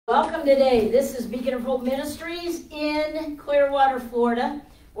Welcome today. This is Beacon of Hope Ministries in Clearwater, Florida.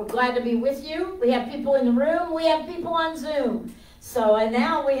 We're glad to be with you. We have people in the room. We have people on Zoom. And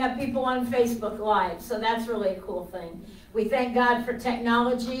now we have people on Facebook Live. So that's really a cool thing. We thank God for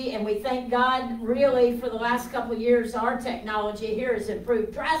technology, and we thank God really for the last couple of years. Our technology here has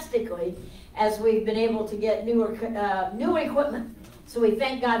improved drastically as we've been able to get new equipment. So we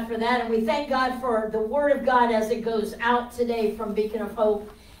thank God for that, and we thank God for the Word of God as it goes out today from Beacon of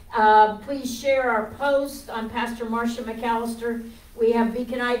Hope. Please share our post on Pastor Marcia McAllister. We have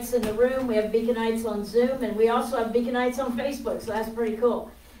Beaconites in the room. We have Beaconites on Zoom, and we also have Beaconites on Facebook, so that's pretty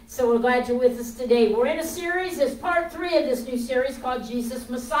cool. So we're glad you're with us today. We're in a series. It's part 3 of this new series called Jesus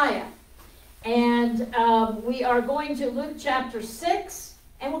Messiah. And we are going to Luke chapter 6,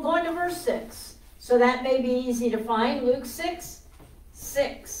 and we're going to verse 6. So that may be easy to find. Luke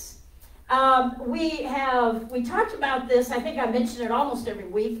 6:6. We talked about this, I think I mention it almost every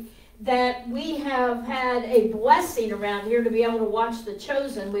week, that we have had a blessing around here to be able to watch The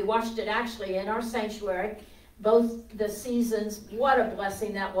Chosen. We watched it actually in our sanctuary, both the seasons. What a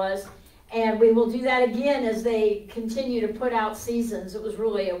blessing that was. And we will do that again as they continue to put out seasons. It was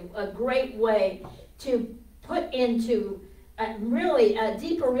really a great way to put into really a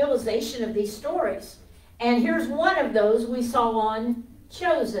deeper realization of these stories. And here's one of those we saw on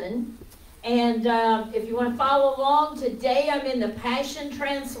Chosen. And if you want to follow along, today I'm in the Passion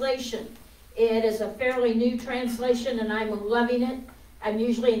Translation. It is a fairly new translation, and I'm loving it. I'm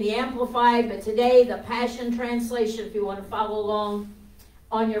usually in the Amplified, but today the Passion Translation, if you want to follow along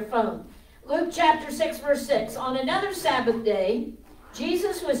on your phone. Luke chapter 6, verse 6. On another Sabbath day,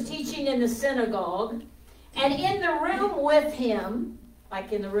 Jesus was teaching in the synagogue, and in the room with him,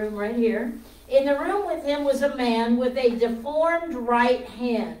 like in the room right here, in the room with him was a man with a deformed right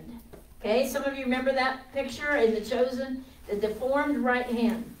hand. Okay, some of you remember that picture in The Chosen? The deformed right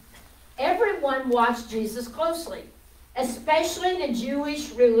hand. Everyone watched Jesus closely, especially the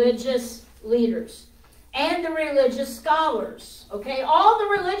Jewish religious leaders and the religious scholars. Okay, all the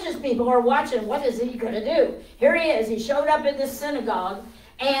religious people are watching. What is he going to do? Here he is. He showed up in this synagogue,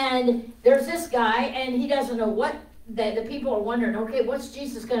 and there's this guy, and he doesn't know what. The people are wondering, okay, what's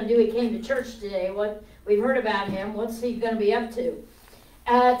Jesus going to do? He came to church today. What we've heard about him. What's he going to be up to?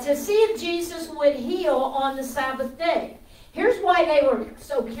 To see if Jesus would heal on the Sabbath day. Here's why they were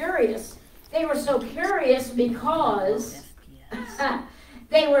so curious. They were so curious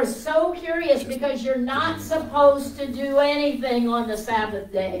because you're not supposed to do anything on the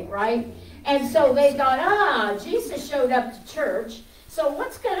Sabbath day, right? And so they thought, Jesus showed up to church. So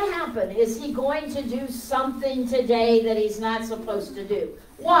what's going to happen? Is he going to do something today that he's not supposed to do?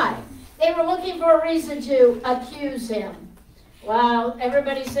 Why? They were looking for a reason to accuse him. Wow,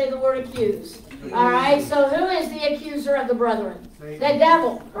 everybody say the word accuse. All right, so who is the accuser of the brethren? The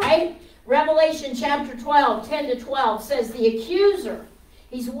devil, right? Revelation chapter 12, 10 to 12 says the accuser,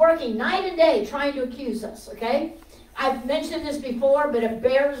 he's working night and day trying to accuse us, okay? I've mentioned this before, but it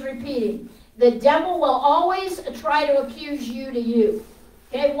bears repeating. The devil will always try to accuse you.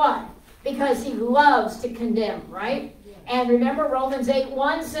 Okay, why? Because he loves to condemn, right? And remember, Romans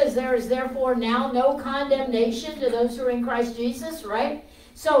 8:1 says, there is therefore now no condemnation to those who are in Christ Jesus, right?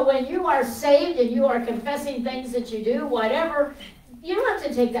 So when you are saved and you are confessing things that you do, whatever, you don't have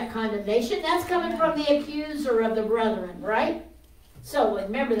to take that condemnation. That's coming from the accuser of the brethren, right? So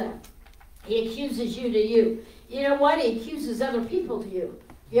remember that. He accuses you to you. You know what? He accuses other people to you.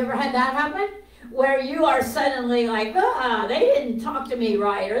 You ever had that happen? Where you are suddenly like, they didn't talk to me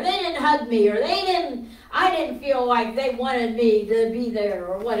right, or they didn't hug me, or I didn't feel like they wanted me to be there,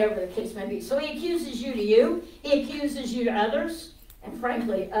 or whatever the case may be. So he accuses you to you. He accuses you to others, and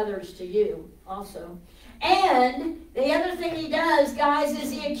frankly, others to you also. And the other thing he does, guys, is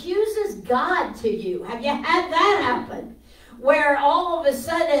he accuses God to you. Have you had that happen? Where all of a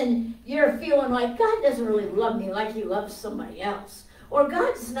sudden you're feeling like God doesn't really love me like he loves somebody else. Or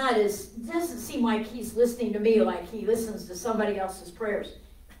God's doesn't seem like he's listening to me like he listens to somebody else's prayers.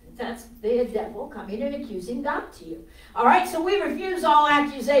 That's the devil coming and accusing God to you. All right, so we refuse all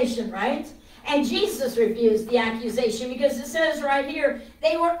accusation, right? And Jesus refused the accusation because it says right here,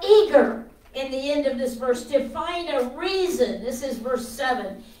 they were eager in the end of this verse to find a reason. This is verse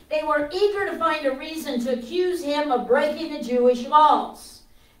 7. They were eager to find a reason to accuse him of breaking the Jewish laws.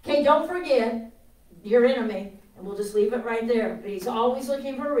 Okay, don't forget your enemy. And we'll just leave it right there. But he's always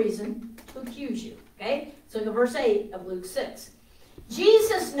looking for a reason to accuse you. Okay? So in verse 8 of Luke 6.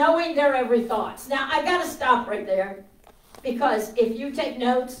 Jesus knowing their every thoughts. Now, I've got to stop right there. Because if you take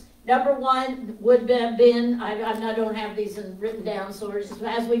notes, number 1 would have been, I don't have these written down, so we're just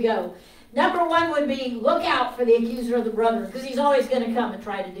as we go. Number one would be look out for the accuser of the brothers, because he's always going to come and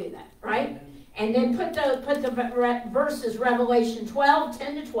try to do that, right? And then put the verses, Revelation 12,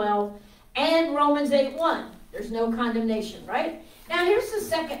 10 to 12, and Romans 8, 1. There's no condemnation, right? Now here's the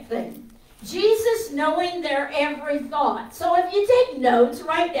second thing. Jesus knowing their every thought. So if you take notes,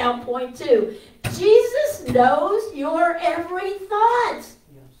 write down point 2. Jesus knows your every thought.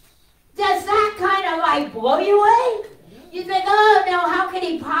 Does that kind of like blow you away? You think, oh no, how could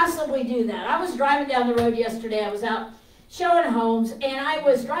he possibly do that? I was driving down the road yesterday. I was out showing homes, and I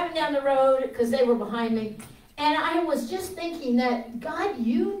was driving down the road because they were behind me, and I was just thinking that, God,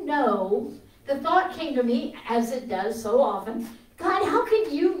 you know, the thought came to me, as it does so often, God, how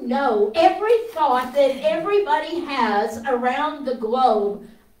can you know every thought that everybody has around the globe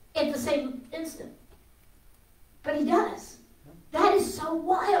at the same instant? But he does. That is so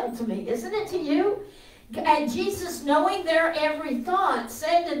wild to me, isn't it to you? And Jesus, knowing their every thought,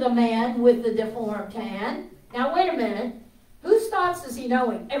 said to the man with the deformed hand, now wait a minute, whose thoughts is he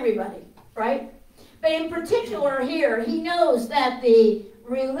knowing? Everybody, right? But in particular here, he knows that the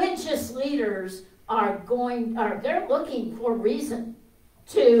religious leaders they're looking for reason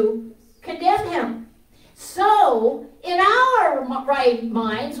to condemn him. So, in our right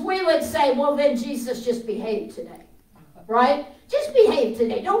minds, we would say, well, then Jesus just behaved today, right? Just behave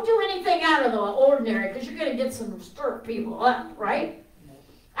today. Don't do anything out of the ordinary, because you're going to get some stir people up, right?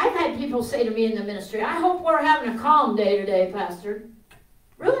 I've had people say to me in the ministry, I hope we're having a calm day today, Pastor.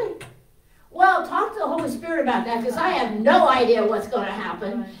 Really? Well, talk to the Holy Spirit about that, because I have no idea what's going to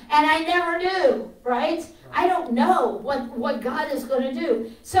happen, and I never do, right? I don't know what God is going to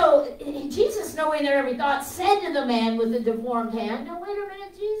do. So Jesus, knowing their every thought, said to the man with the deformed hand, now wait a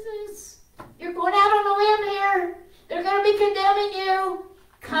minute, Jesus, you're going out on a limb here. They're going to be condemning you.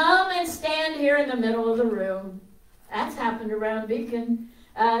 Come and stand here in the middle of the room. That's happened around Beacon.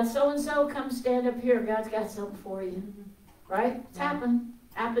 So-and-so, come stand up here. God's got something for you, right? It's happened.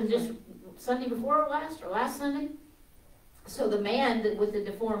 Happened just Sunday before last, or last Sunday. So the man with the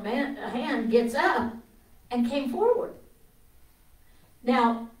deformed hand gets up and came forward.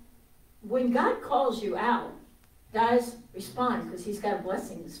 Now, when God calls you out, guys, respond, because he's got a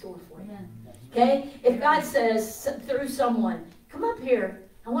blessing in store for you. Okay? If God says through someone, come up here,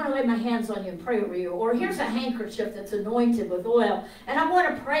 I want to lay my hands on you and pray over you. Or here's a handkerchief that's anointed with oil, and I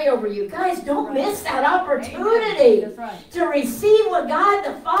want to pray over you. Guys, don't miss that opportunity to receive what God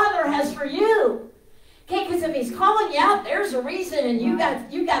the Father has for you. Okay, because if he's calling you out, there's a reason, and you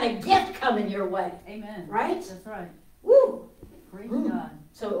got a gift coming your way. Amen. Right? That's right. Woo! Praise God.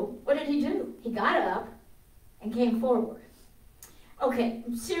 So what did he do? He got up and came forward. Okay,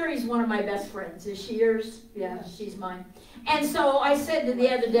 Siri's one of my best friends. Is she yours? Yeah, she's mine. And so I said the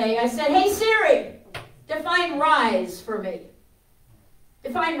other day, I said, hey Siri, define rise for me.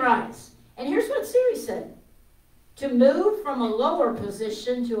 Define rise. And here's what Siri said. To move from a lower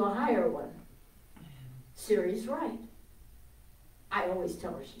position to a higher one. Siri's right. I always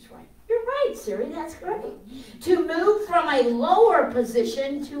tell her she's right. You're right, Siri, that's great. To move from a lower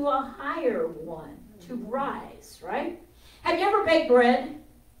position to a higher one. To rise, right? Have you ever baked bread?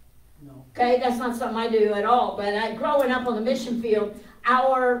 No. Okay, that's not something I do at all. But growing up on the mission field,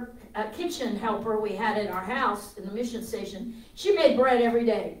 our kitchen helper we had in our house in the mission station, she made bread every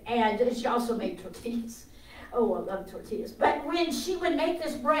day. And she also made tortillas. Oh, I love tortillas. But when she would make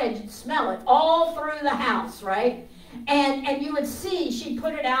this bread, you'd smell it all through the house, right? And you would see, she'd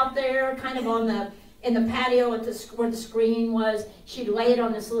put it out there kind of in the patio at where the screen was. She'd lay it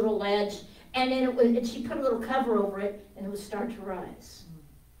on this little ledge. And then she'd put a little cover over it, and it would start to rise.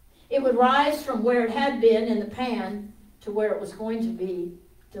 It would rise from where it had been in the pan to where it was going to be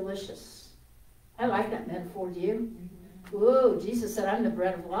delicious. I like that metaphor, do you? Whoa, Jesus said, I'm the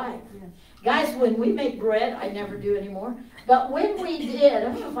bread of life. Yeah. Guys, when we make bread, I never do anymore, but when we did, I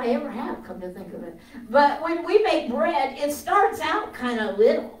don't know if I ever have, come to think of it, but when we make bread, it starts out kind of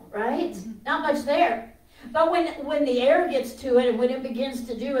little, right? Not much there. But when the air gets to it and when it begins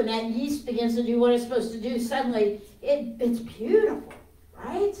to do, and that yeast begins to do what it's supposed to do, suddenly it's beautiful,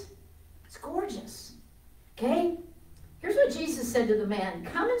 right? It's gorgeous. Okay? Here's what Jesus said to the man.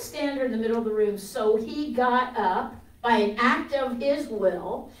 Come and stand in the middle of the room. So he got up by an act of his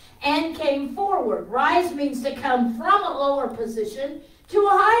will and came forward. Rise means to come from a lower position to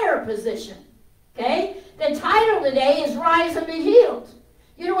a higher position. Okay? The title today is Rise and Be Healed.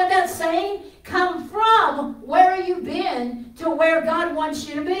 You know what that's saying? Come from where you've been to where God wants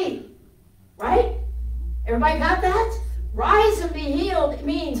you to be. Right? Everybody got that? Rise and be healed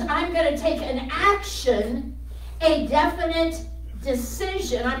means I'm going to take an action, a definite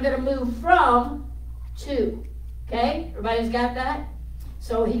decision. I'm going to move from to. Okay? Everybody's got that?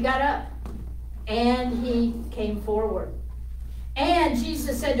 So he got up. And he came forward. And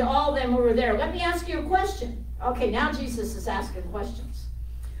Jesus said to all of them who were there, let me ask you a question. Okay, now Jesus is asking questions.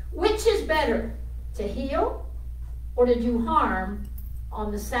 Which is better, to heal or to do harm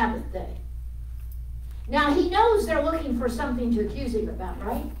on the Sabbath day? Now, he knows they're looking for something to accuse him about,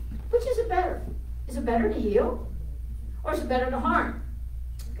 right? Which is it better? Is it better to heal or is it better to harm?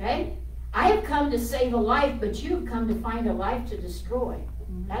 Okay? I have come to save a life, but you have come to find a life to destroy.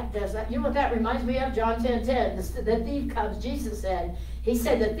 That does that. You know what that reminds me of? John 10:10. The thief comes, Jesus said. He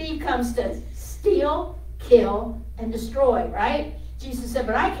said the thief comes to steal, kill, and destroy, right? Jesus said,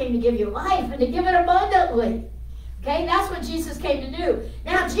 but I came to give you life and to give it abundantly. Okay, that's what Jesus came to do.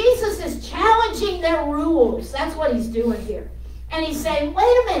 Now, Jesus is challenging their rules. That's what he's doing here. And he's saying, wait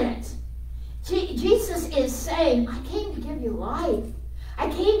a minute. Jesus is saying, I came to give you life. I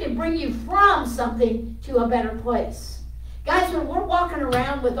came to bring you from something to a better place. Guys, when we're walking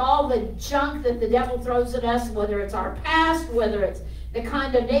around with all the junk that the devil throws at us, whether it's our past, whether it's the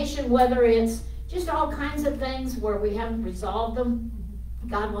condemnation, whether it's just all kinds of things where we haven't resolved them,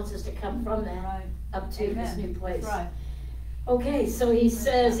 God wants us to come from that up to this new place. Right. Okay, so he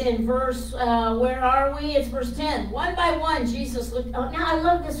says in verse, where are we? It's verse 10. One by one, Jesus looked. Oh, now I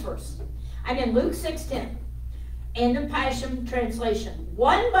love this verse. I'm in Luke 6:10. In the Passion Translation.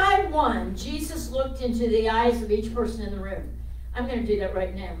 One by one, Jesus looked into the eyes of each person in the room. I'm going to do that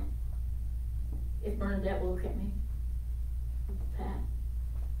right now. If Bernadette will look at me. Pat.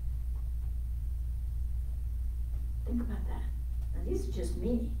 Think about that. Now, these are just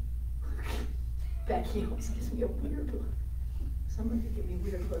me. Becky always gives me a weird look. Somebody give me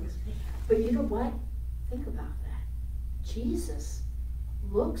weird looks. But you know what? Think about that. Jesus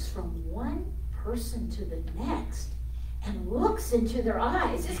looks from one person to the next and looks into their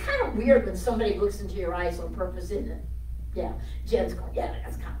eyes. It's kind of weird when somebody looks into your eyes on purpose, isn't it? Yeah, Jen's going, yeah,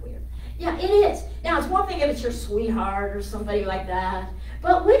 that's kind of weird. Yeah, it is. Now, it's one thing if it's your sweetheart or somebody like that.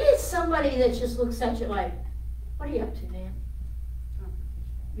 But when it's somebody that just looks at you like, what are you up to, man?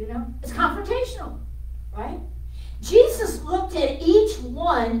 You know? It's confrontational, right? Jesus looked at each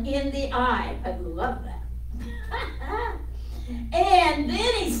one in the eye. I love that. And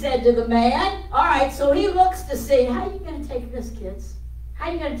then he said to the man, all right, so he looks to see, how are you going to take this, kids? How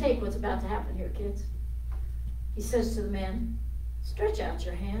are you going to take what's about to happen here, kids? He says to the man, stretch out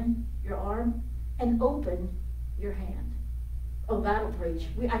your hand, your arm, and open your hand. Oh, that'll preach.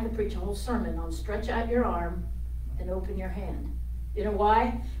 I could preach a whole sermon on stretch out your arm and open your hand. You know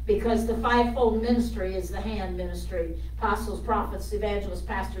why? Because the fivefold ministry is the hand ministry. Apostles, prophets, evangelists,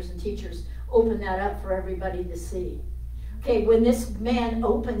 pastors, and teachers. Open that up for everybody to see. Okay, when this man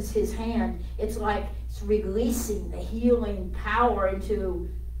opens his hand, it's like it's releasing the healing power into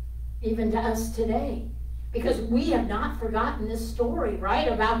even to us today. Because we have not forgotten this story, right?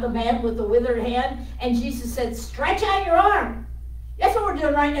 About the man with the withered hand. And Jesus said, stretch out your arm. That's what we're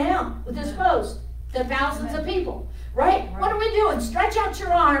doing right now with this post to thousands of people. Right? What are we doing? Stretch out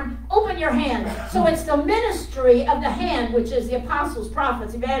your arm, open your hand. So it's the ministry of the hand, which is the apostles,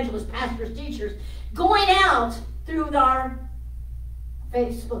 prophets, evangelists, pastors, teachers, going out through our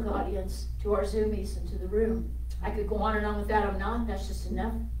Facebook audience, to our Zoomies, and to the room. I could go on and on with that. I'm not. That's just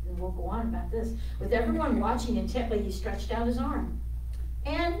enough. And we'll go on about this. With everyone watching intently, he stretched out his arm.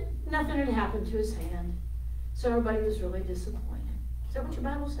 And nothing had happened to his hand. So everybody was really disappointed. Is that what your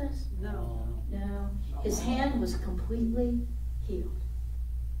Bible says? No. No. His hand was completely healed.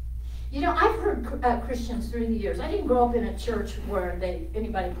 You know, I've heard Christians through the years. I didn't grow up in a church where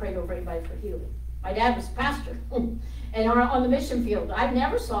anybody prayed over anybody for healing. My dad was a pastor. And on the mission field, I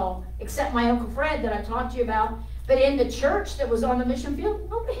never saw, except my Uncle Fred that I talked to you about, but in the church that was on the mission field,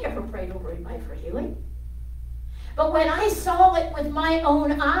 nobody ever prayed over anybody for healing. But when I saw it with my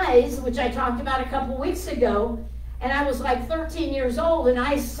own eyes, which I talked about a couple weeks ago, and I was like 13 years old, and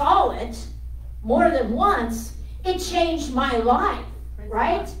I saw it more than once, it changed my life,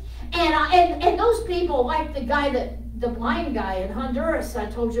 right? And those people, like the blind guy in Honduras I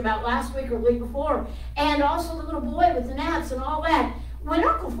told you about last week or the week before, and also the little boy with the gnats and all that. When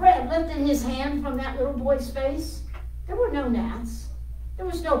Uncle Fred lifted his hand from that little boy's face, there were no gnats. There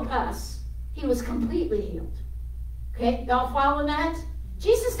was no pus. He was completely healed. Okay, y'all following that?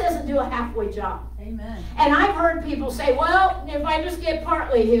 Jesus doesn't do a halfway job. Amen. And I've heard people say, well, if I just get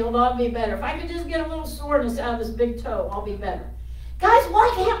partly healed, I'll be better. If I could just get a little soreness out of this big toe, I'll be better. Guys,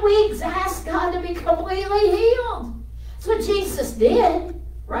 why can't we ask God to be completely healed? That's what Jesus did,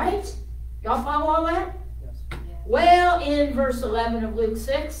 right? Y'all follow all that? Yes. Well, in verse 11 of Luke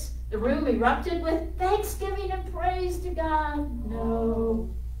 6, the room erupted with thanksgiving and praise to God.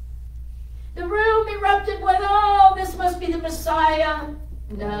 No. The room erupted with, oh, this must be the Messiah.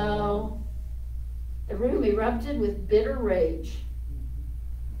 No. The room erupted with bitter rage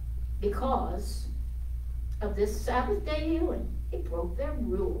because of this Sabbath day healing. It broke their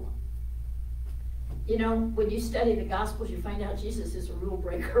rule. You know, when you study the Gospels, you find out Jesus is a rule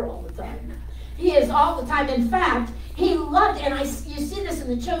breaker all the time. He is all the time. In fact, he loved, and you see this in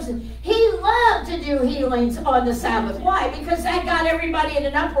The Chosen, he loved to do healings on the Sabbath. Why? Because that got everybody in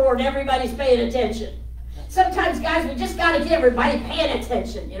an uproar and everybody's paying attention. Sometimes, guys, we just got to get everybody paying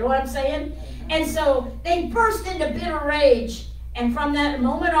attention. You know what I'm saying? And so they burst into bitter rage. And from that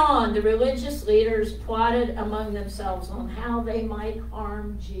moment on, the religious leaders plotted among themselves on how they might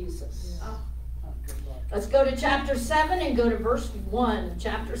harm Jesus. Let's go to chapter 7 and go to verse 1.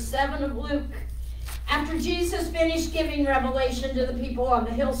 Chapter 7 of Luke. After Jesus finished giving revelation to the people on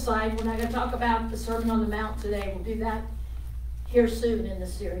the hillside, we're not going to talk about the Sermon on the Mount today. We'll do that here soon in the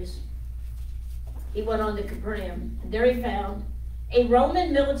series. He went on to Capernaum, and there he found a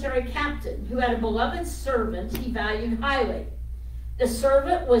Roman military captain who had a beloved servant he valued highly. The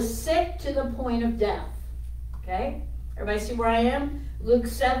servant was sick to the point of death. Okay? Everybody see where I am? Luke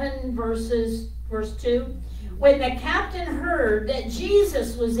 7 verse 2. When the captain heard that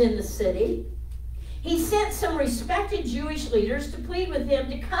Jesus was in the city, he sent some respected Jewish leaders to plead with him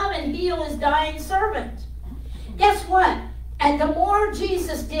to come and heal his dying servant. Guess what? And the more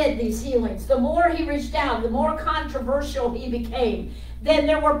Jesus did these healings, the more he reached out, the more controversial he became. Then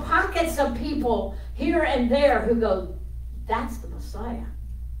there were pockets of people here and there who go, that's the Messiah.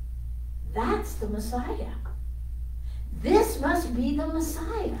 That's the Messiah. This must be the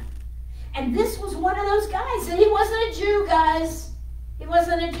Messiah. And this was one of those guys. And he wasn't a Jew, guys. He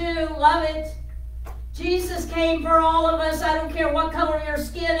wasn't a Jew. Love it. Jesus came for all of us. I don't care what color your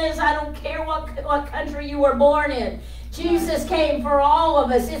skin is. I don't care what country you were born in. Jesus came for all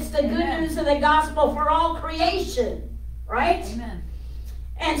of us. It's the good news of the gospel for all creation. Right? Amen.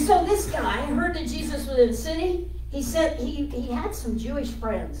 And so this guy heard that Jesus was in the city. He said he had some Jewish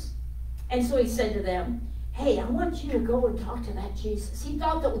friends. And so he said to them, hey, I want you to go and talk to that Jesus. He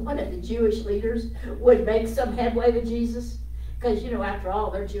thought that one of the Jewish leaders would make some headway with Jesus. Because, you know, after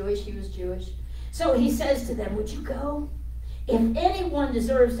all, they're Jewish. He was Jewish. So he says to them, would you go? If anyone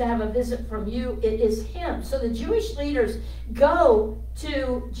deserves to have a visit from you, it is him. So the Jewish leaders go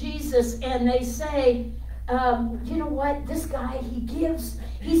to Jesus and they say, you know what? This guy, he gives.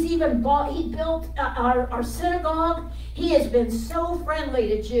 He built our synagogue. He has been so friendly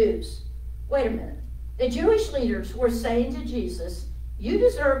to Jews. Wait a minute. The Jewish leaders were saying to Jesus, you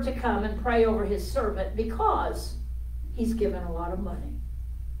deserve to come and pray over his servant because he's given a lot of money.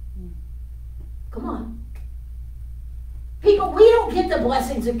 Come on. People, we don't get the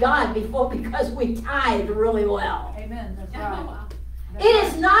blessings of God because we tithe really well. Amen. That's right. It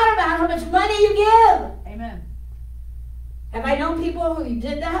is not about how much money you give. Amen. Have I known people who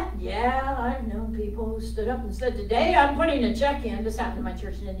did that? Yeah, I've known people who stood up and said, today I'm putting a check in. This happened in my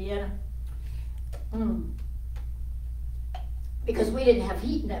church in Indiana. Because we didn't have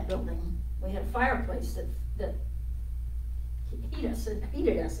heat in that building. We had a fireplace that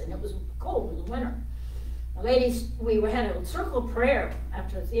heated us, and it was cold. It was winter. The ladies, we had a circle of prayer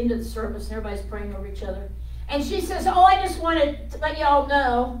after the end of the service, and everybody's praying over each other. And she says, oh, I just wanted to let y'all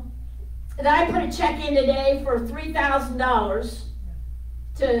know that I put a check in today for $3,000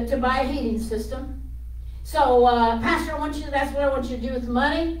 to buy a heating system. So, Pastor, that's what I want you to do with the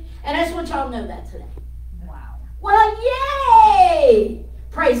money. And I just want y'all to know that today. Wow. Well, yay!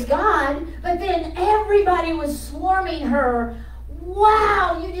 Praise God. But then everybody was swarming her.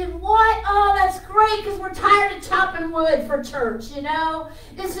 Wow, you did what? Oh, that's great, because we're tired of chopping wood for church, you know?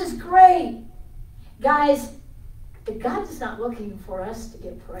 This is great. Guys, God is not looking for us to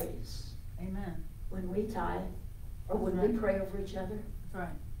get praise. Amen. When we tithe or when we pray over each other. That's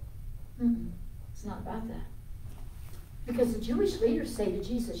right. It's not about that. Because the Jewish leaders say to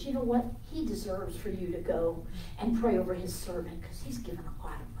Jesus, you know what? He deserves for you to go and pray over his servant because he's given a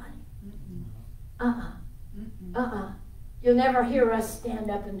lot of money. You'll never hear us stand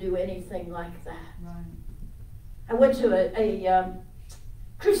up and do anything like that. Right. I went to a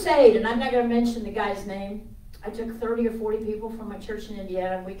crusade, and I'm not going to mention the guy's name. I took 30 or 40 people from my church in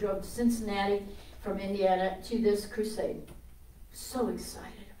Indiana, and we drove to Cincinnati from Indiana to this crusade. So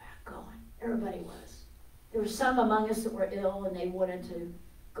excited about going. Everybody was. There were some among us that were ill, and they wanted to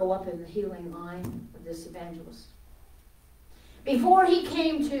go up in the healing line of this evangelist. Before he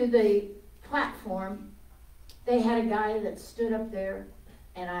came to the platform, they had a guy that stood up there,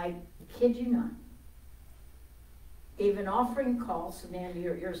 and I kid you not, gave an offering call. So, Nandy,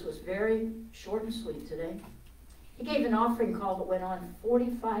 yours was very short and sweet today. He gave an offering call that went on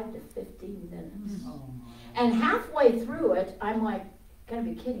 45 to 50 minutes. And halfway through it, I'm like, gotta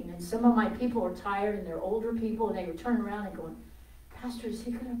be kidding. And some of my people are tired, and they're older people, and they were turning around and going, Pastor, is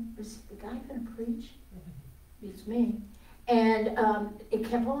the guy gonna preach? It's me. And it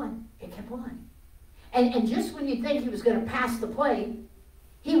kept on. It kept on. And just when you think he was gonna pass the plate,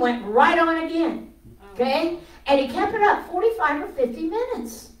 he went right on again. Okay? And he kept it up 45 or 50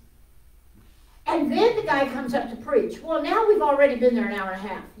 minutes. And then the guy comes up to preach. Well, now we've already been there an hour and a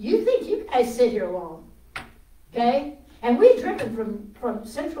half. You think you guys sit here long. Okay? And we've driven from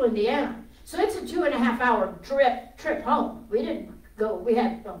central Indiana. So it's a 2.5 hour trip home. We didn't go, we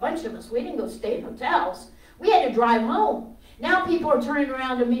had a bunch of us, we didn't go stay in hotels. We had to drive home. Now people are turning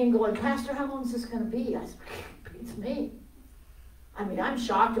around to me and going, Pastor, how long is this going to be? I said, it's me. I mean, I'm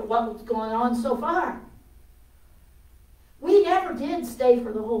shocked at what was going on so far. We never did stay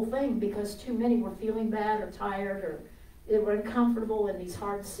for the whole thing because too many were feeling bad or tired or they were uncomfortable in these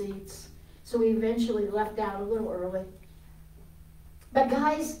hard seats. So we eventually left out a little early. But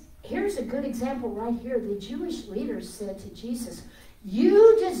guys, here's a good example right here. The Jewish leaders said to Jesus,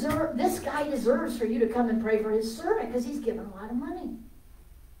 this guy deserves for you to come and pray for his servant because he's given a lot of money.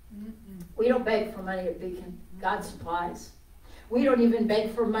 We don't beg for money at Beacon. God supplies. We don't even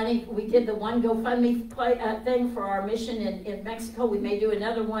beg for money. We did the one GoFundMe thing for our mission in Mexico. We may do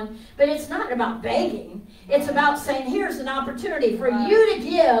another one. But it's not about begging. It's about saying, here's an opportunity for you to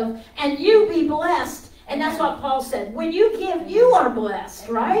give and you be blessed. And that's what Paul said. When you give, you are blessed,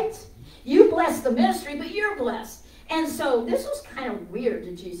 right? You bless the ministry, but you're blessed. And so this was kind of weird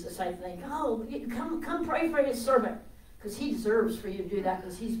to Jesus, I think. Oh, come pray for his servant. Because he deserves for you to do that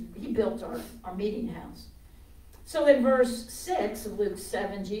because he built our meeting house. So in verse 6 of Luke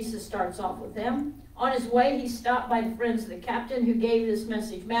 7, Jesus starts off with them. On his way, he stopped by the friends of the captain who gave this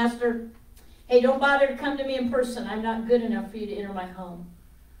message. Master, hey, don't bother to come to me in person. I'm not good enough for you to enter my home.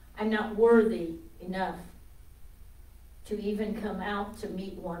 I'm not worthy enough to even come out to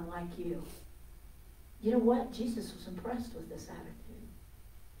meet one like you. You know what? Jesus was impressed with this attitude.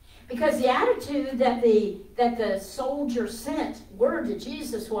 Because the attitude that the soldier sent word to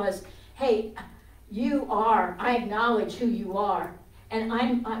Jesus was, hey, I acknowledge who you are, and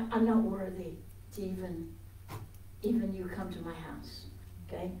I'm not worthy to even you come to my house,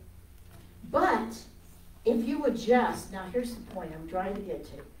 okay? But if you would just, now here's the point I'm trying to get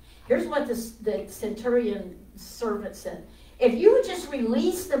to. Here's what the centurion servant said. If you would just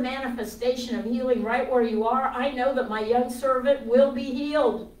release the manifestation of healing right where you are, I know that my young servant will be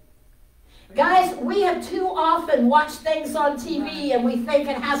healed. Guys, we have too often watched things on TV and we think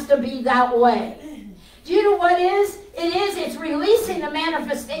it has to be that way. Do you know what it is? It's releasing the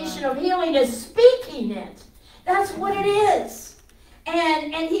manifestation of healing, is speaking it. That's what it is.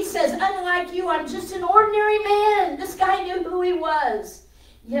 And he says, unlike you, I'm just an ordinary man. This guy knew who he was.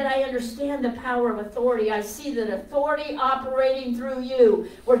 Yet I understand the power of authority. I see that authority operating through you.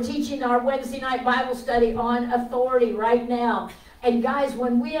 We're teaching our Wednesday night Bible study on authority right now. And guys,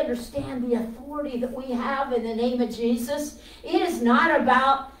 when we understand the authority that we have in the name of Jesus, it is not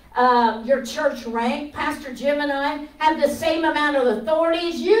about your church rank. Pastor Jim and I have the same amount of authority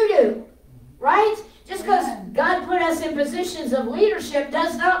as you do, right? Just because God put us in positions of leadership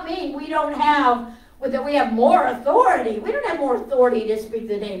does not mean we have more authority. We don't have more authority to speak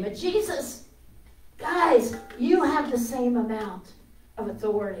the name of Jesus. Guys, you have the same amount of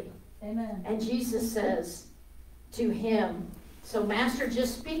authority. Amen. And Jesus says to him, so Master,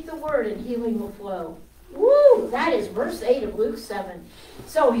 just speak the word and healing will flow. Woo! That is verse 8 of Luke 7.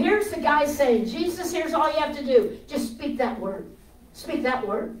 So here's the guy saying, Jesus, here's all you have to do. Just speak that word. Speak that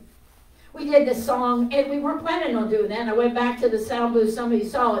word. We did this song, and we weren't planning on doing that. And I went back to the sound booth. Somebody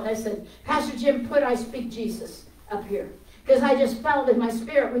saw it, and I said, Pastor Jim, put I Speak Jesus up here. Because I just felt in my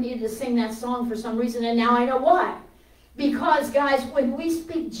spirit we needed to sing that song for some reason, and now I know why. Because, guys, when we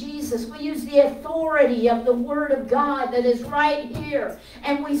speak Jesus, we use the authority of the Word of God that is right here.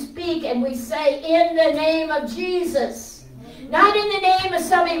 And we speak and we say, in the name of Jesus. Not in the name of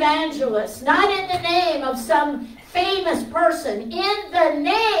some evangelist. Not in the name of some famous person. In the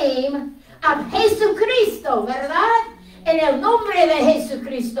name of Jesucristo, ¿verdad? En el nombre de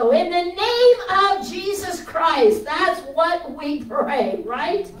Jesucristo. In the name of Jesus Christ. That's what we pray,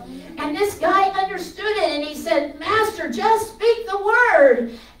 right? And this guy understood it, and he said, Master, just speak the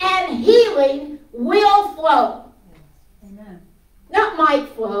word, and healing will flow. Amen. Not might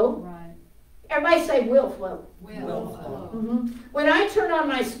flow. Right. Everybody say will flow. Will flow. Mm-hmm. When I turn on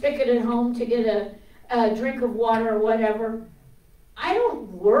my spigot at home to get a drink of water or whatever, I don't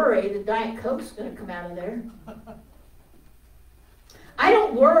worry the Diet Coke's going to come out of there. I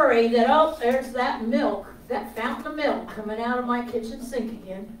don't worry that, oh, there's that milk, that fountain of milk coming out of my kitchen sink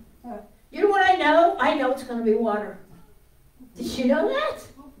again. You know what I know? I know it's going to be water. Did you know that?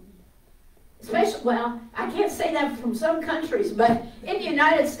 Especially, well, I can't say that from some countries, but in the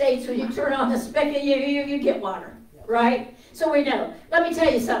United States, when you turn on the spigot, you get water, right? So we know. Let me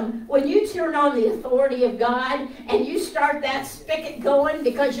tell you something. When you turn on the authority of God and you start that spigot going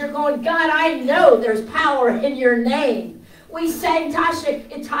because you're going, God, I know there's power in your name. We sang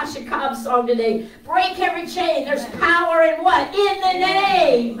Tasha Cobb's song today. Break every chain. There's power in what? In the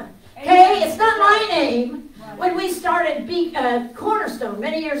name. Okay? It's not my name. When we started Cornerstone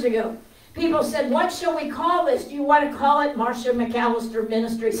many years ago, people said, what shall we call this? Do you want to call it Marcia McAllister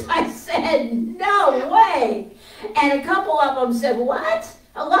Ministries? I said, no way. And a couple of them said, what?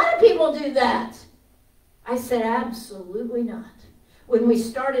 A lot of people do that. I said, absolutely not. When we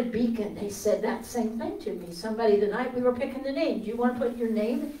started Beacon, they said that same thing to me. Somebody the night we were picking the name. Do you want to put your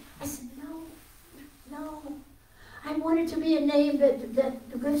name? I said, no. I want it to be a name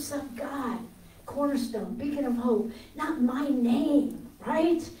that lifts up God. Cornerstone, Beacon of Hope. Not my name,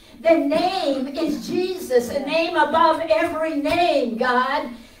 right? The name is Jesus, a name above every name, God.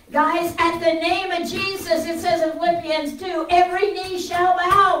 Guys, at the name of Jesus, it says in Philippians 2, every knee shall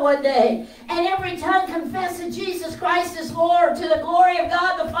bow one day, and every tongue confess that Jesus Christ is Lord to the glory of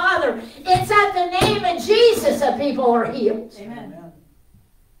God the Father. It's at the name of Jesus that people are healed. Amen.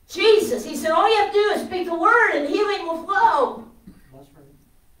 Jesus, he said, all you have to do is speak the word and healing will flow. That's right.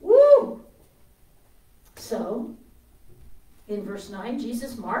 Woo! So, in verse 9,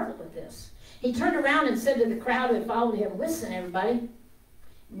 Jesus marveled at this. He turned around and said to the crowd who had followed him, listen, everybody.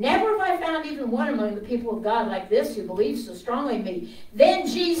 Never have I found even one among the people of God like this who believes so strongly in me. Then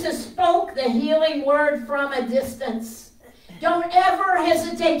Jesus spoke the healing word from a distance. Don't ever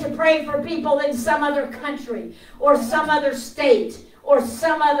hesitate to pray for people in some other country or some other state or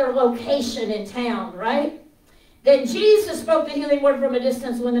some other location in town, right? Then Jesus spoke the healing word from a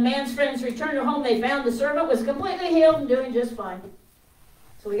distance. When the man's friends returned to home, they found the servant was completely healed and doing just fine.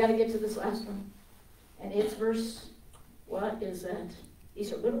 So we got to get to this last one. And it's verse, what is that?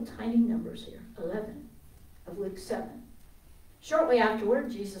 These are little tiny numbers here. 11 of Luke 7. Shortly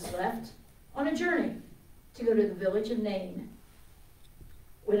afterward, Jesus left on a journey to go to the village of Nain,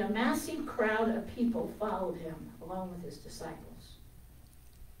 when a massive crowd of people followed him along with his disciples.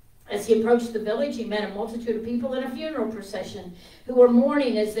 As he approached the village, he met a multitude of people in a funeral procession who were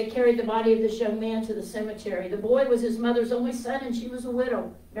mourning as they carried the body of this young man to the cemetery. The boy was his mother's only son, and she was a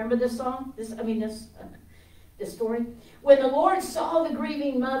widow. Remember this song? This story? When the Lord saw the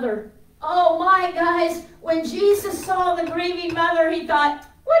grieving mother, oh my guys, when Jesus saw the grieving mother, he thought,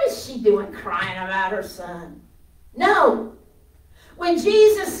 what is she doing crying about her son? No. When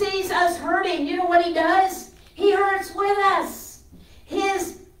Jesus sees us hurting, you know what he does? He hurts with us.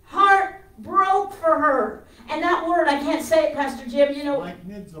 His heart broke for her. And that word, I can't say it, Pastor Jim, you know. Like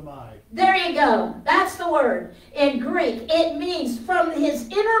nizomai. There you go. That's the word. In Greek, it means from his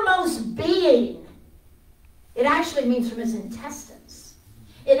innermost being. It actually means from his intestines.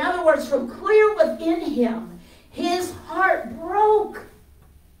 In other words, from clear within him, his heart broke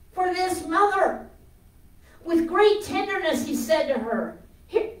for this mother. With great tenderness, he said to her,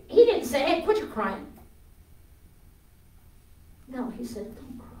 he didn't say, hey, quit your crying. No, he said,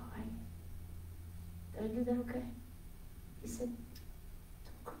 don't cry. Did I do that okay? He said,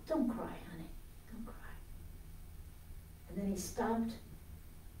 don't cry, honey. Don't cry. And then he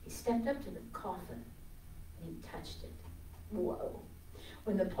stepped up to the coffin, and he touched it. Whoa.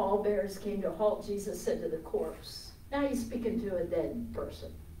 When the pallbearers came to a halt, Jesus said to the corpse, now he's speaking to a dead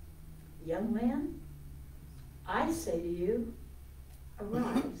person, young man, I say to you,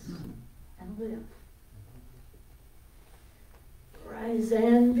 arise and live. Rise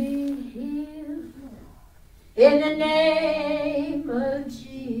and be healed in the name of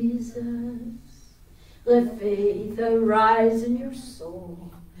Jesus. Let faith arise in your soul.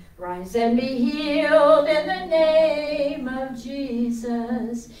 Rise and be healed in the name of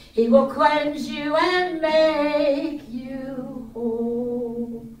Jesus. He will cleanse you and make you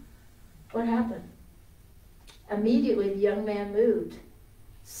whole. What happened? Immediately the young man moved,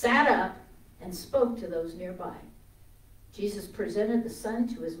 sat up, and spoke to those nearby. Jesus presented the son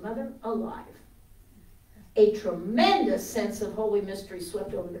to his mother alive. A tremendous sense of holy mystery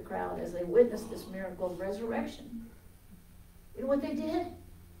swept over the crowd as they witnessed this miracle of resurrection. You know what they did?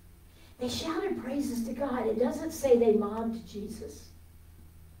 They shouted praises to God. It doesn't say they mobbed Jesus.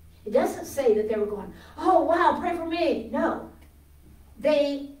 It doesn't say that they were going, oh, wow, pray for me. No.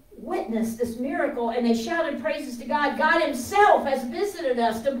 They witnessed this miracle and they shouted praises to God. God himself has visited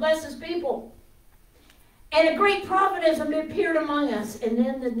us to bless his people. And a great prophet has appeared among us. And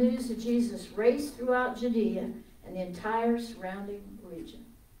then the news of Jesus raced throughout Judea and the entire surrounding region.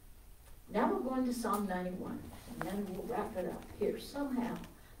 Now we're going to Psalm 91. and then we'll wrap it up here somehow.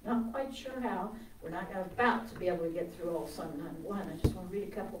 Not quite sure how. We're not about to be able to get through all Psalm 91. I just want to read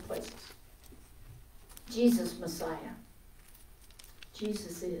a couple places. Jesus, Messiah.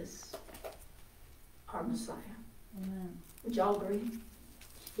 Jesus is our Messiah. Amen. Would y'all agree?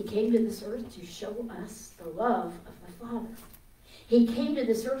 He came to this earth to show us the love of the Father. He came to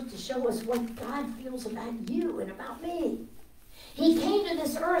this earth to show us what God feels about you and about me. He came to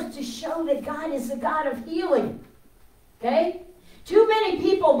this earth to show that God is the God of healing. Okay? Too many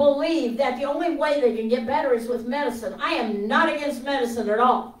people believe that the only way they can get better is with medicine. I am not against medicine at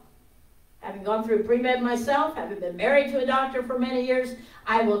all. Having gone through pre-med myself, having been married to a doctor for many years,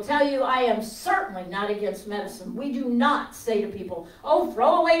 I will tell you I am certainly not against medicine. We do not say to people, oh,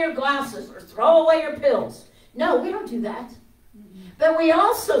 throw away your glasses or throw away your pills. No, we don't do that. But we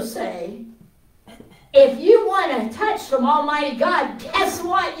also say, if you want a touch from Almighty God, guess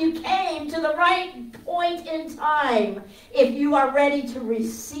what? You came to the right point in time if you are ready to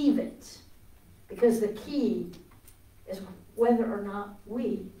receive it. Because the key is whether or not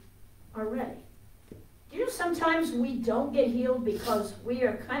we are ready. You know, sometimes we don't get healed because we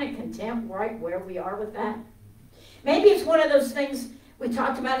are kind of content right where we are with that. Maybe it's one of those things we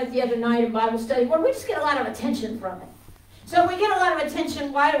talked about it the other night in Bible study where we just get a lot of attention from it. So we get a lot of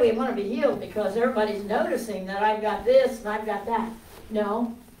attention. Why do we want to be healed? Because everybody's noticing that I've got this and I've got that.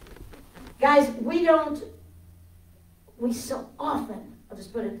 No. Guys, we so often, I'll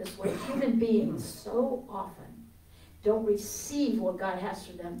just put it this way, human beings so often don't receive what God has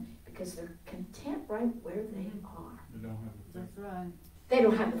for them because they're content right where they are. They don't have the faith. That's right. They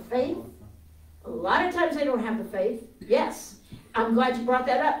don't have the faith. A lot of times they don't have the faith. Yes, I'm glad you brought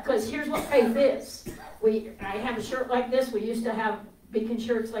that up because here's what faith is. I have a shirt like this. We used to have Beacon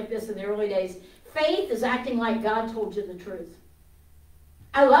shirts like this in the early days. Faith is acting like God told you the truth.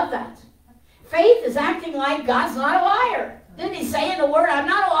 I love that. Faith is acting like God's not a liar. Didn't he say in the Word, I'm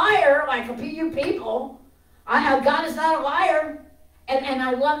not a liar like you people. God is not a liar. And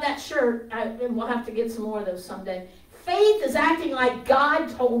I love that shirt. And we'll have to get some more of those someday. Faith is acting like God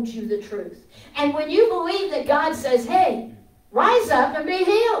told you the truth. And when you believe that God says, hey, rise up and be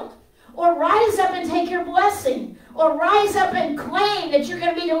healed. Or rise up and take your blessing. Or rise up and claim that you're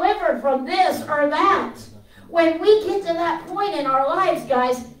going to be delivered from this or that. When we get to that point in our lives,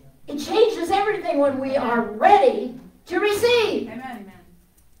 guys, it changes everything when we are ready to receive. Amen.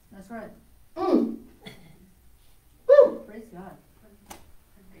 That's right. Woo. Praise God.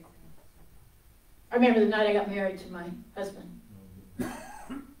 I remember the night I got married to my husband.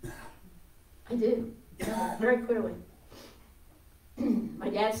 I do. Very clearly. My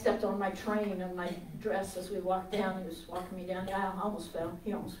dad stepped on my train and my dress as we walked down. He was walking me down the aisle. I almost fell.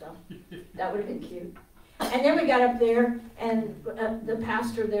 He almost fell. That would have been cute. And then we got up there, and the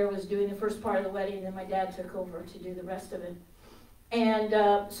pastor there was doing the first part of the wedding, and then my dad took over to do the rest of it. And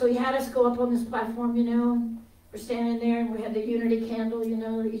so he had us go up on this platform, you know, and we're standing there, and we had the unity candle, you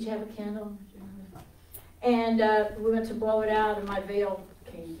know, each have a candle. And we went to blow it out, and my veil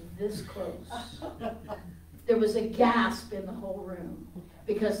came this close. There was a gasp in the whole room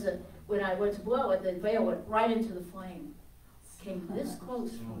because when I went to blow it, the veil went right into the flame. Came this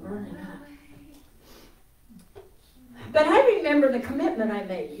close from burning up. But I remember the commitment I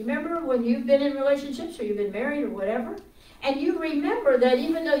made. You remember when you've been in relationships or you've been married or whatever? And you remember that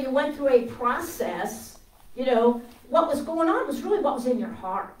even though you went through a process, you know, what was going on was really what was in your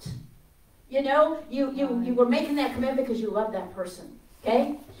heart. You know, you were making that commitment because you loved that person.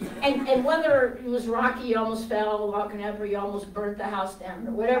 Okay? And whether it was rocky, you almost fell walking up, or you almost burnt the house down,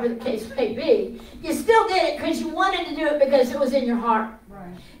 or whatever the case may be, you still did it because you wanted to do it because it was in your heart.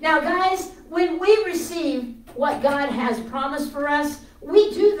 Right. Now, guys, when we receive what God has promised for us,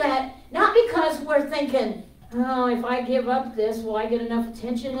 we do that not because we're thinking, oh, if I give up this, will I get enough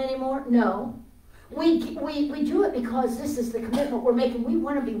attention anymore? No. We do it because this is the commitment we're making. We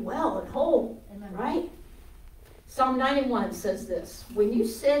want to be well and whole, Amen. right? Psalm 91 says this, when you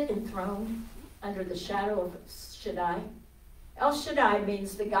sit enthroned under the shadow of Shaddai, El Shaddai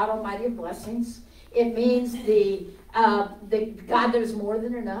means the God Almighty of blessings. It means the God that is more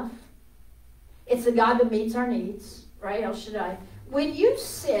than enough. It's the God that meets our needs, right? El Shaddai. When you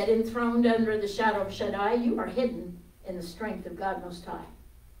sit enthroned under the shadow of Shaddai, you are hidden in the strength of God Most High.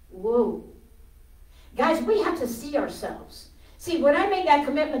 Whoa. Guys, we have to see ourselves. See, when I made that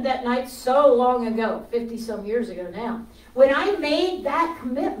commitment that night so long ago, 50-some years ago now, when I made that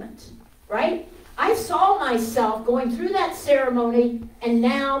commitment, right, I saw myself going through that ceremony and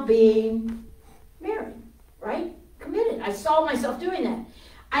now being married, right, committed. I saw myself doing that.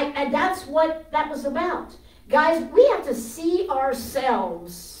 And that's what that was about. Guys, we have to see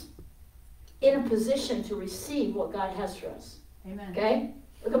ourselves in a position to receive what God has for us. Amen. Okay?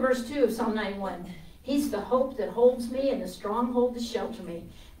 Look at verse 2 of Psalm 91. He's the hope that holds me and the stronghold to shelter me.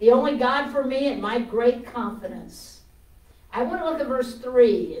 The only God for me and my great confidence. I want to look at verse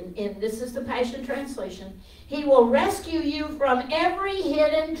 3. And this is the Passion Translation. He will rescue you from every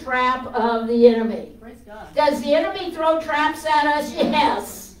hidden trap of the enemy. Praise God. Does the enemy throw traps at us?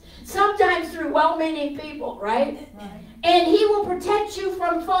 Yes. Sometimes through well-meaning people, right? Right. And he will protect you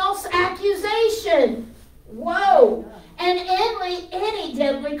from false accusation. Whoa. And any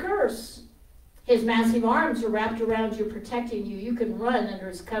deadly curse. His massive arms are wrapped around you, protecting you. You can run under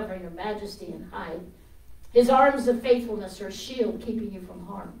his covering of majesty and hide. His arms of faithfulness are a shield keeping you from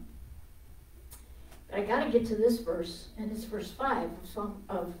harm. But I got to get to this verse, and it's verse 5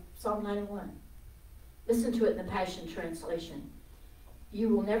 of Psalm 91. Listen to it in the Passion Translation. You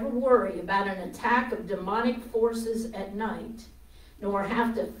will never worry about an attack of demonic forces at night, nor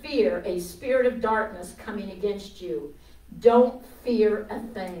have to fear a spirit of darkness coming against you. Don't fear a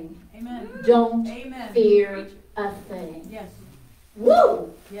thing. Amen. Don't Amen. fear a thing. Yes.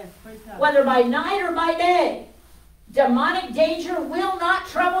 Woo! Yes. Praise God. Whether by night or by day, demonic danger will not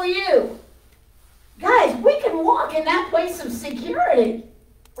trouble you. Guys, we can walk in that place of security,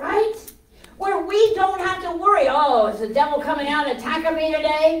 right? Where we don't have to worry, oh, is the devil coming out and attacking me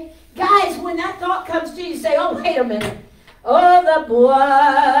today? Guys, when that thought comes to you, you say, oh, wait a minute. Oh, the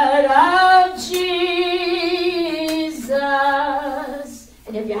blood of Jesus.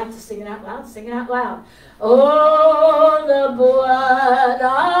 And if you have to sing it out loud, sing it out loud. Oh, the blood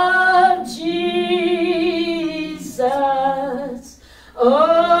of Jesus.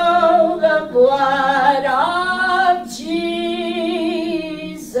 Oh, the blood of Jesus.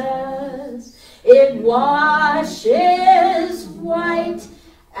 It washes white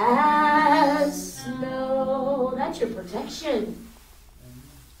as snow. That's your protection.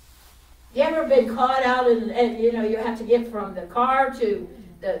 You ever been caught out and you know you have to get from the car to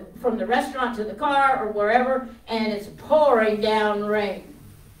from the restaurant to the car or wherever, and it's pouring down rain,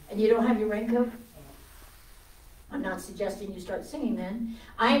 and you don't have your raincoat? I'm not suggesting you start singing then.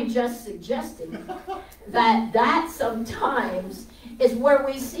 I'm just suggesting that sometimes is where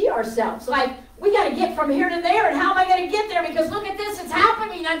we see ourselves. Like, we got to get from here to there, and how am I going to get there? Because look at this, it's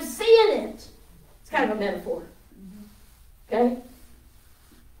happening, I'm seeing it. It's kind of a metaphor. Okay?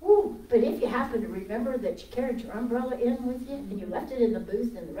 Woo. But if you happen to remember that you carried your umbrella in with you, and you left it in the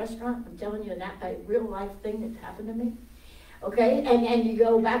booth in the restaurant, I'm telling you, a real life thing that happened to me. Okay? And you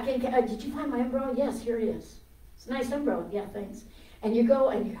go back in, did you find my umbrella? Yes, here it is. It's a nice umbrella. Yeah, thanks. And you go,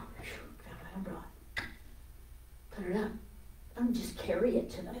 and you go, found my umbrella. Put it up. I don't just carry it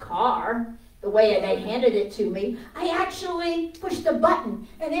to the car the way they handed it to me. I actually pushed a button,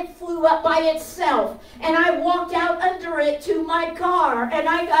 and it flew up by itself. And I walked out under it to my car, and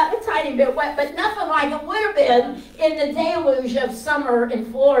I got a tiny bit wet, but nothing like it would have been in the deluge of summer in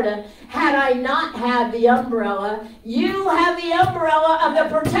Florida had I not had the umbrella. You have the umbrella of the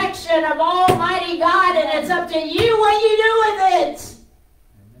protection of Almighty God, and it's up to you what you do with it.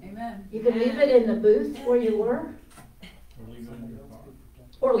 Amen. You can leave it in the booth where you were, Or leave it in your car.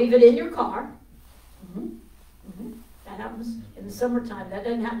 or leave it in your car. That happens in the summertime. That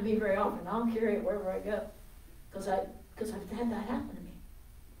doesn't happen to me very often. I'll carry it wherever I go because I've had that happen to me.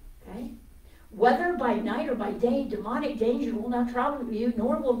 Okay? Whether by night or by day, demonic danger will not trouble you,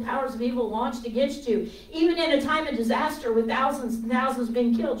 nor will powers of evil launched against you. Even in a time of disaster with thousands and thousands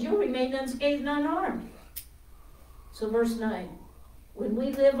being killed, you'll remain unscathed and unharmed. So verse 9, when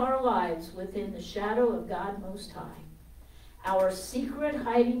we live our lives within the shadow of God Most High, our secret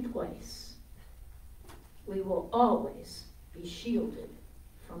hiding place, we will always be shielded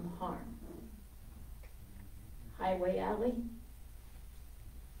from harm. Highway Alley,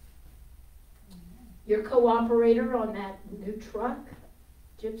 your cooperator on that new truck,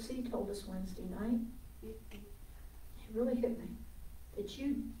 Gypsy, told us Wednesday night. It really hit me that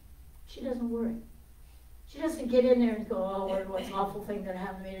she doesn't worry. She doesn't get in there and go, oh, Lord, what's an awful thing going to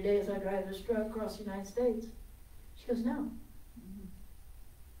happen to me today as I drive this truck across the United States? She goes, no.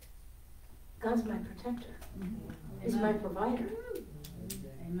 God's my protector. He's my provider.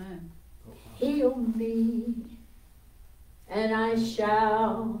 Amen. Heal me, and I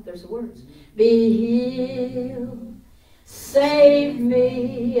shall, there's the words, be healed. Save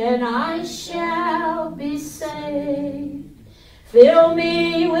me, and I shall be saved. Fill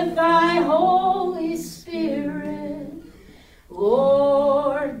me with thy Holy Spirit.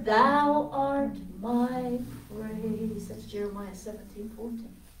 Lord, thou art my praise. That's Jeremiah 17:14.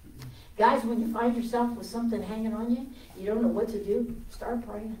 Guys, when you find yourself with something hanging on you, you don't know what to do, start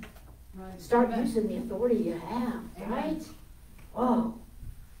praying. Right. Start Amen. using the authority you have, Amen. right? Oh.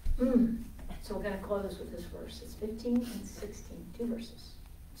 So we're going to close with this verse. It's 15 and 16, 2 verses.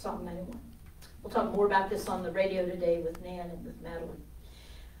 Psalm 91. We'll talk more about this on the radio today with Nan and with Madeline.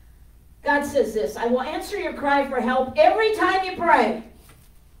 God says this, I will answer your cry for help every time you pray.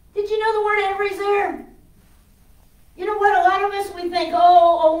 Did you know the word every's there? You know what? A lot of us, we think,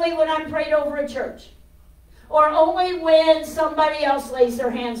 oh, only when I'm prayed over at church. Or only when somebody else lays their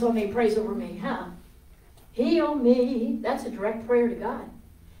hands on me, prays over me. Huh? Heal me. That's a direct prayer to God.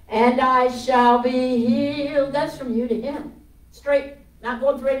 And I shall be healed. That's from you to him. Straight. Not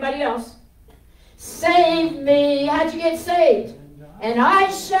going through anybody else. Save me. How'd you get saved? And I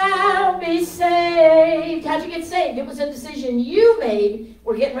shall be saved. How'd you get saved? It was a decision you made.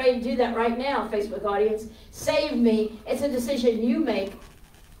 We're getting ready to do that right now, Facebook audience. Save me. It's a decision you make.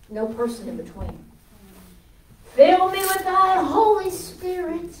 No person in between. Fill me with thy Holy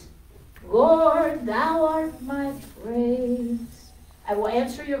Spirit. Lord, thou art my praise. I will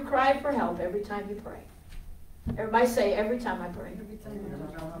answer your cry for help every time you pray. Everybody say, every time I pray. Every time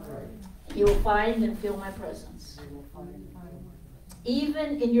I pray. You will find and feel my presence.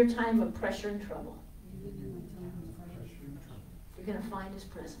 Even in your time of pressure and trouble. You're going to find his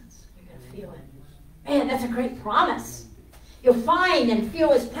presence. You're going to feel it. Man, that's a great promise. You'll find and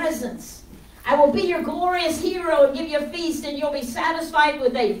feel his presence. I will be your glorious hero and give you a feast, and you'll be satisfied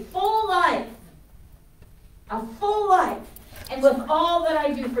with a full life. A full life. And with all that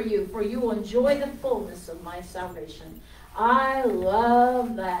I do for you will enjoy the fullness of my salvation. I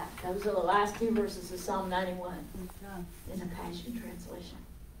love that. Those are the last 2 verses of Psalm 91 in the Passion Translation.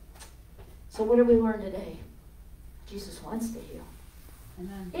 So what did we learn today? Jesus wants to heal.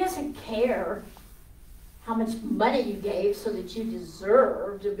 Amen. He doesn't care how much money you gave so that you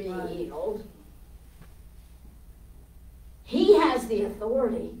deserve to be healed. He has the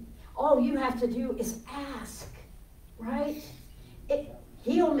authority. All you have to do is ask, right?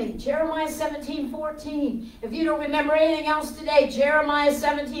 Heal me. Jeremiah 17:14. If you don't remember anything else today, Jeremiah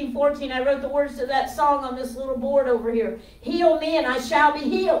 17:14. I wrote the words to that song on this little board over here. Heal me and I shall be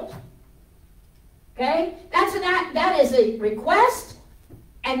healed. Okay? That is a request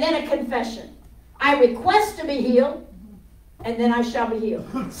and then a confession. I request to be healed, and then I shall be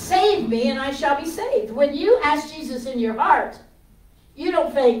healed. Save me, and I shall be saved. When you ask Jesus in your heart, you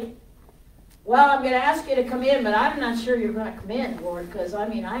don't think, well, I'm going to ask you to come in, but I'm not sure you're going to come in, Lord, because,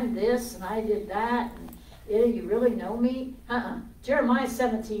 I'm this, and I did that, and you really know me? Jeremiah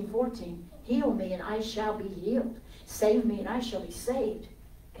 17:14, heal me, and I shall be healed. Save me, and I shall be saved.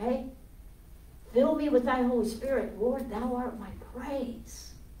 Okay? Fill me with thy Holy Spirit. Lord, thou art my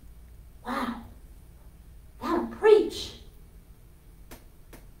praise. Wow. That'll preach.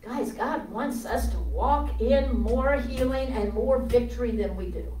 Guys, God wants us to walk in more healing and more victory than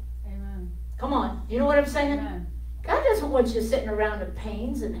we do. Amen. Come on. You know what I'm saying? Amen. God doesn't want you sitting around in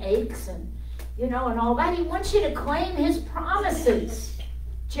pains and aches and, and all that. He wants you to claim his promises.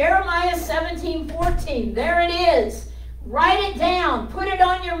 Jeremiah 17:14. There it is. Write it down. Put it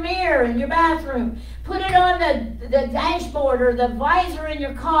on your mirror in your bathroom. Put it on the dashboard or the visor in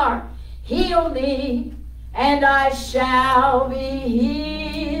your car. Heal me, and I shall be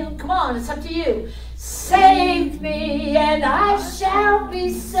healed. Come on, it's up to you. Save me, and I shall be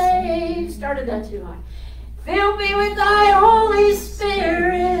saved. Started that too high. Fill me with thy Holy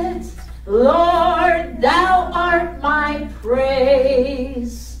Spirit. Lord, thou art my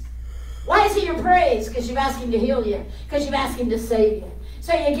praise. Why is he your praise? Because you've asked him to heal you. Because you've asked him to save you.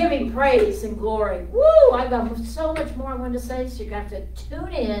 So you give him praise and glory. Woo! I've got so much more I want to say, so you're going to have to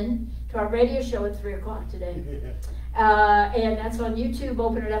tune in to our radio show at 3 o'clock today. And that's on YouTube.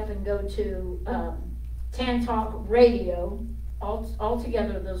 Open it up and go to Tan Talk Radio. All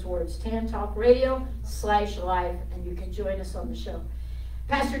together those words. Tan Talk Radio /live. And you can join us on the show.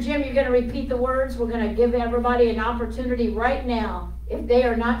 Pastor Jim, you're going to repeat the words. We're going to give everybody an opportunity right now if they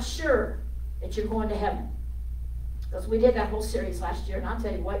are not sure that you're going to heaven. Because we did that whole series last year, and I'll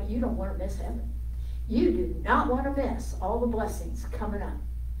tell you what, you don't want to miss heaven. You do not want to miss all the blessings coming up,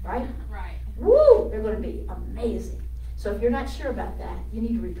 right? Right. Woo! They're going to be amazing. So if you're not sure about that, you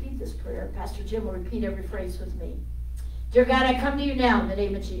need to repeat this prayer. Pastor Jim will repeat every phrase with me. Dear God, I come to you now in the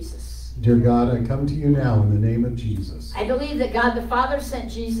name of Jesus. Dear God, I come to you now in the name of Jesus. I believe that God the Father sent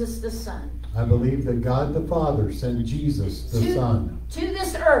Jesus the Son. I believe that God the Father sent Jesus the Son to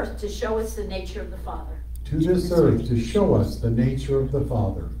this earth to show us the nature of the Father. To this earth to show us the nature of the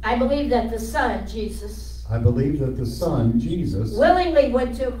Father. I believe that the Son, Jesus, I believe that the Son, Jesus, willingly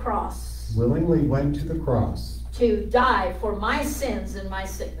went to a cross. Willingly went to the cross. To die for my sins and my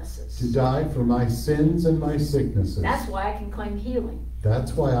sicknesses. To die for my sins and my sicknesses. That's why I can claim healing.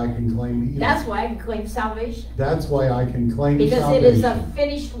 That's why I can claim healing. That's why I can claim salvation. That's why I can claim because salvation. it is a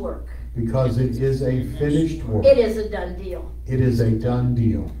finished work. because it is a finished work. It is a done deal. It is a done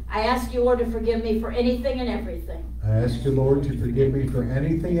deal. I ask you, Lord, to forgive me for anything and everything I ask you, Lord, to forgive me for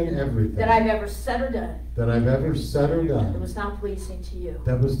anything and everything that I've ever said or done that I've ever said or that done was not pleasing to you.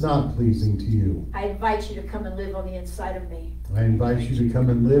 that was not pleasing to you. I invite you to come and live on the inside of me. I invite you to come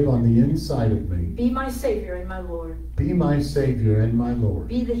and live on the inside of me. Be my Savior and my Lord. Be my Savior and my Lord.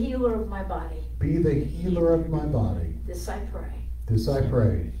 Be the healer of my body. Be the healer of my body. This I pray This I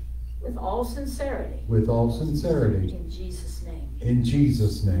pray with all sincerity with all sincerity. in Jesus' name. In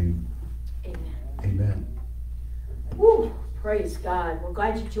Jesus' name, Amen. amen. Woo, praise God. We're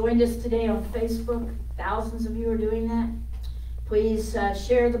glad you joined us today on Facebook. Thousands of you are doing that. Please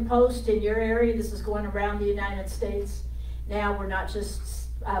share the post in your area. This is going around the United States. Now we're not just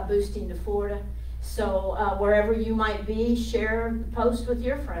boosting to Florida. So wherever you might be, share the post with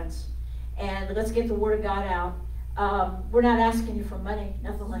your friends. And let's get the Word of God out. We're not asking you for money,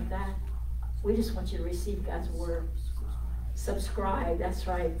 nothing like that. We just want you to receive God's Word. Subscribe, that's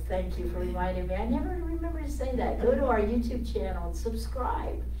right. Thank you for reminding me. I never remember to say that. Go to our YouTube channel and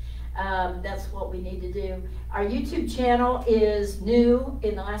subscribe. That's what we need to do. Our YouTube channel is new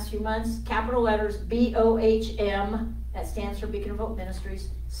in the last few months. Capital letters BOHM. That stands for Beacon of Hope Ministries.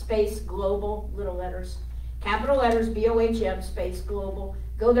 Space Global, little letters. Capital letters BOHM, space Global.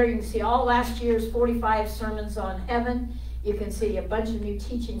 Go there, you can see all last year's 45 sermons on heaven. You can see a bunch of new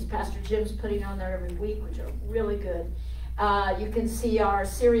teachings Pastor Jim's putting on there every week, which are really good. You can see our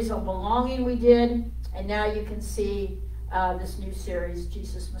series on belonging we did, and now you can see this new series,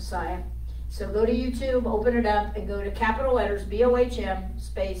 Jesus Messiah. So go to YouTube, open it up, and go to capital letters BOHM,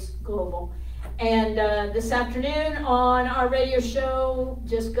 space Global. And this afternoon on our radio show,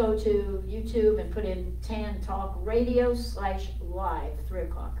 just go to YouTube and put in Tan Talk Radio /live, 3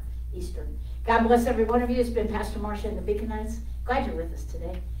 o'clock Eastern. God bless every one of you. It's been Pastor Marcia and the Beaconites. Glad you're with us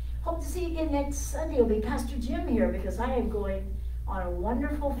today. Hope to see you again next Sunday. It'll be Pastor Jim here because I am going on a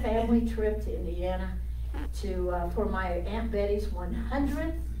wonderful family trip to Indiana for my Aunt Betty's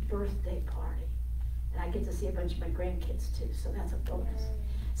 100th birthday party. And I get to see a bunch of my grandkids too, so that's a bonus.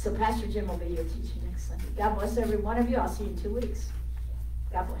 So Pastor Jim will be here teaching next Sunday. God bless every one of you. I'll see you in 2 weeks.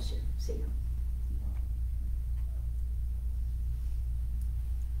 God bless you. See you.